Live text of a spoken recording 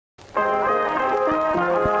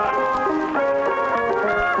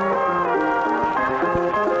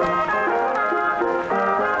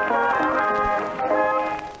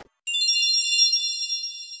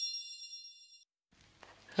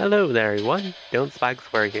Hello there everyone,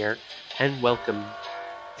 Dillanspyxword here, and welcome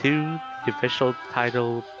to the official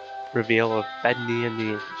title reveal of Bendy and the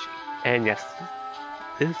Energy. And yes,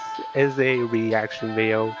 this is a reaction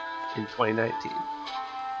video in 2019.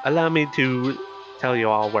 Allow me to tell you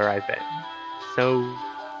all where I've been. So,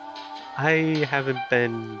 I haven't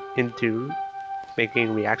been into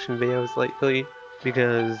making reaction videos lately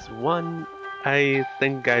because one, I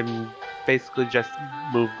think I'm basically just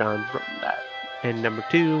moved on from that. And number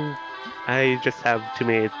two, I just have too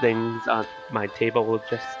many things on my table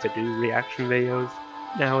just to do reaction videos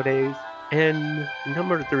nowadays. And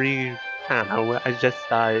number three, I don't know, I just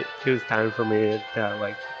thought it was time for me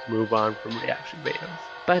to move on from reaction videos.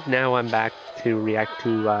 But now I'm back to react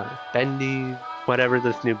to Bendy, whatever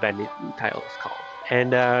this new Bendy title is called.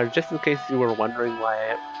 And just in case you were wondering why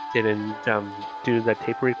I didn't do the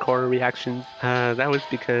tape recorder reactions, that was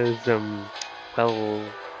because, well,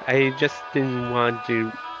 I just didn't want to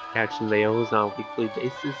do reaction videos on a weekly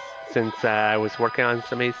basis since I was working on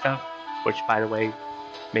so many stuff, which, by the way,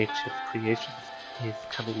 Makeshift Creations is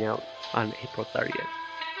coming out on April 30th.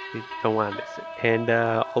 You don't want to miss it. And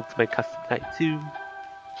Ultimate Custom Night 2,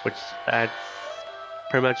 which that's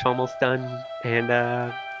pretty much almost done. And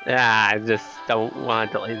I just don't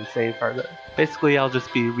want to delay this any further. Basically, I'll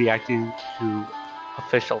just be reacting to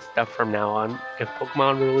official stuff from now on. If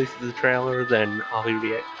Pokemon releases a trailer, then I'll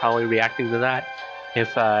be probably reacting to that.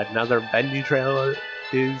 If another Bendy trailer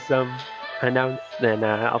is announced, then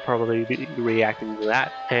I'll probably be reacting to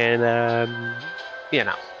that. And you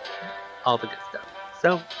know, all the good stuff.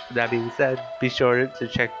 So, with that being said, be sure to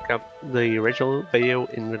check out the original video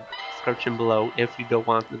in the description below if you don't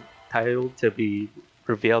want the title to be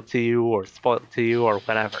revealed to you or spoiled to you or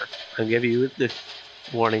whatever. I'll give you this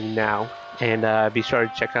warning now. And be sure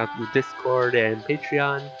to check out the Discord and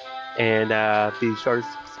Patreon. And be sure to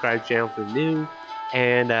subscribe to the channel if you're new.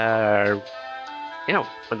 And, you know,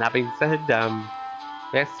 with that being said,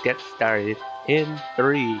 let's get started in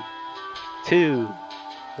 3, 2,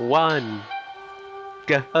 1,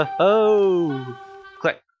 go!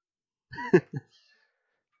 Click!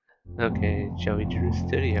 Okay, Joey Drew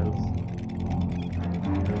Studios.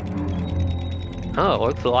 Oh, it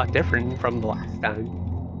looks a lot different from the last time.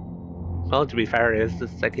 Well, to be fair, it is the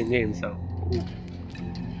second game, so... Ooh.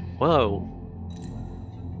 Whoa.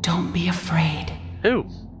 Don't be afraid. Who?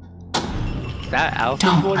 Is that Alpha's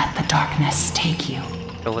Don't voice? let the darkness take you.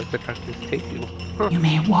 Don't let the darkness take you. Huh. You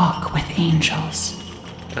may walk with angels.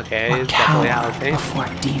 Okay, or it's definitely how cower it before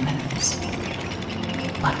demons.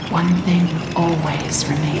 But one thing always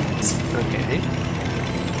remains. Okay.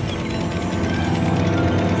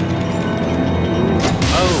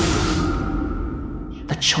 Oh!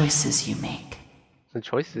 The choices you make. The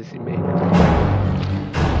choices you make.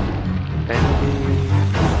 Bendy,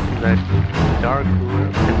 the dark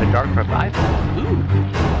room, and the dark revival. Ooh!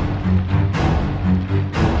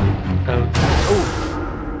 Oh!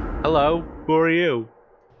 Hello, who are you?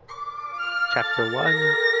 Chapter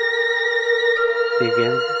 1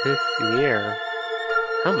 begins this year.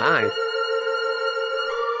 Oh my!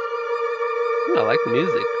 Ooh, I like the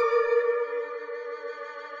music.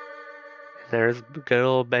 There's good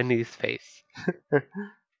old Bendy's face.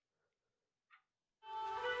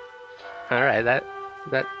 Alright, that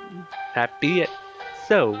be it.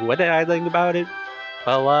 So, what did I think about it?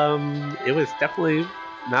 Well, it was definitely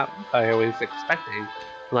not what I was expecting.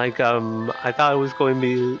 Like, I thought it was going to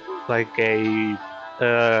be like a,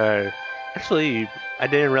 actually, I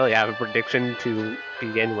didn't really have a prediction to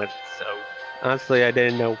begin with, so honestly, I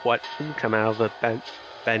didn't know what would come out of the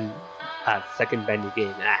second Bendy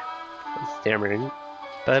game. I'm stammering.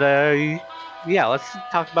 But, yeah, let's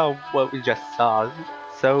talk about what we just saw.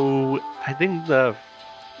 So, I think the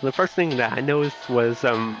first thing that I noticed was,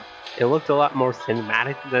 it looked a lot more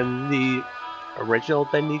cinematic than the original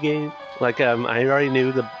Bendy game. Like, I already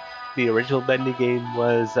knew the original Bendy game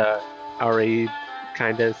was, already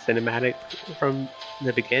kind of cinematic from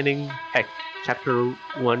the beginning. Heck, Chapter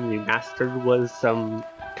 1 Remastered was,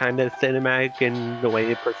 kind of cinematic in the way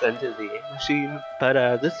it presented the game machine.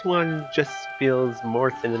 But, this one just feels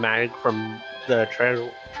more cinematic from the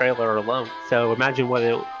trailer alone. So imagine what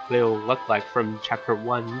it'll look like from Chapter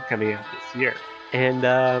 1 coming out this year. And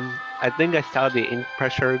I think I saw the ink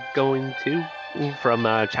pressure going too from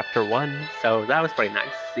Chapter 1, so that was pretty nice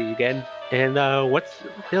to see again. And what's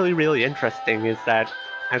really interesting is that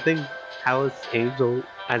I think Alice Angel,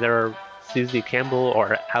 either Susie Campbell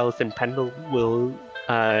or Allison Pendle, will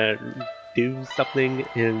do something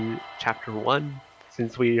in Chapter 1,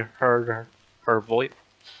 since we heard her voice,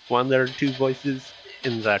 one of their two voices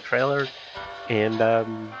in the trailer. And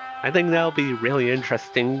I think that'll be really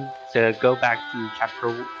interesting to go back to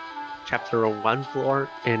Chapter chapter 1 floor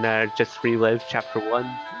and just relive chapter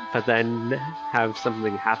 1, but then have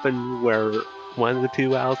something happen where one of the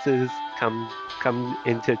two Alices come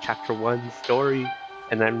into chapter 1 story,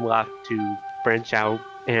 and then we'll have to branch out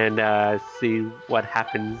and see what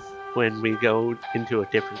happens when we go into a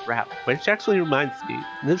different route. Which actually reminds me,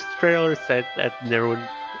 this trailer said that there would,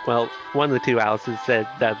 well, one of the two Alices said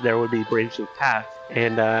that there would be branching paths,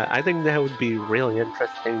 and I think that would be really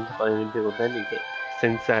interesting to play into a Bendy game,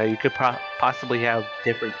 since you could possibly have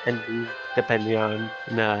different endings depending on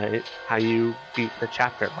how you beat the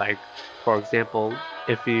chapter. Like, for example,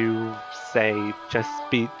 if you say just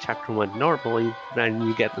beat chapter 1 normally, then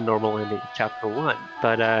you get the normal ending of chapter 1.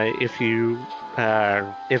 But if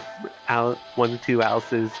one or two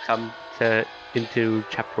Alices come into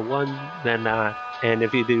chapter 1, then and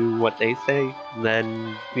if you do what they say,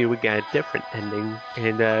 then you would get a different ending.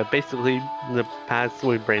 And basically, the paths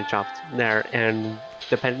would branch off from there. And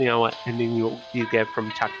depending on what ending you get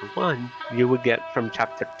from chapter 1, you would get from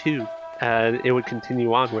chapter 2. It would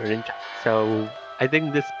continue onward. So I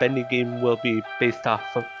think this Bendy game will be based off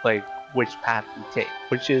of like which path you take,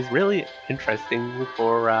 which is really interesting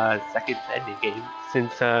for a second Bendy game,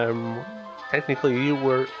 since technically you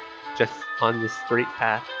were just on the straight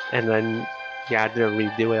path, and then you had to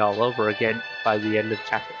redo it all over again by the end of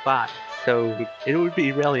chapter 5. So it would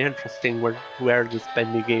be really interesting where this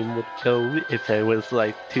Bendy game would go if it was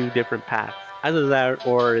like two different paths. Either that,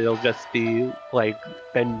 or it'll just be like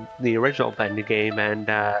the original Bendy game and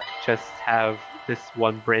just have this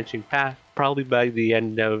one branching path. Probably by the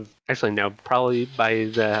end of, actually no, probably by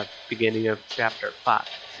the beginning of chapter 5.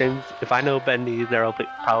 Since if I know Bendy, there'll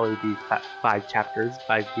probably be 5 chapters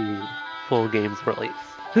by the full game's release.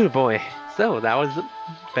 Oh boy. So that was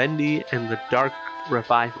Bendy and the Dark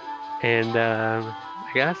Revival. And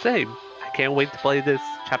I gotta say, I can't wait to play this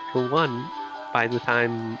chapter 1 by the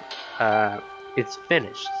time it's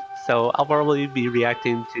finished. So I'll probably be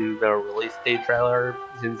reacting to the release date trailer,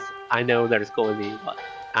 since I know there's going to be one.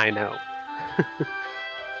 I know.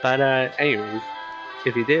 But anyways,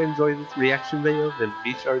 if you did enjoy this reaction video, then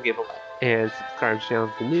be sure to give a like and subscribe to the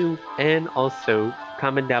channel if you're new, and also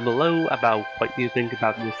comment down below about what you think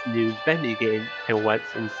about this new Bendy game and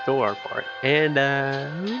what's in store for it. And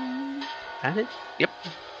that it? Yep.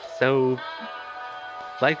 So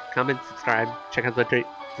like, comment, subscribe, check out the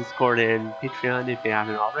Discord and Patreon if you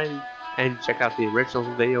haven't already, and check out the original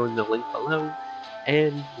video in the link below.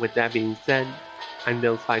 And with that being said, I'm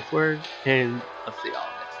Dillanspyxword, and I'll see y'all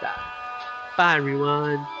next time. Bye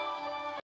everyone!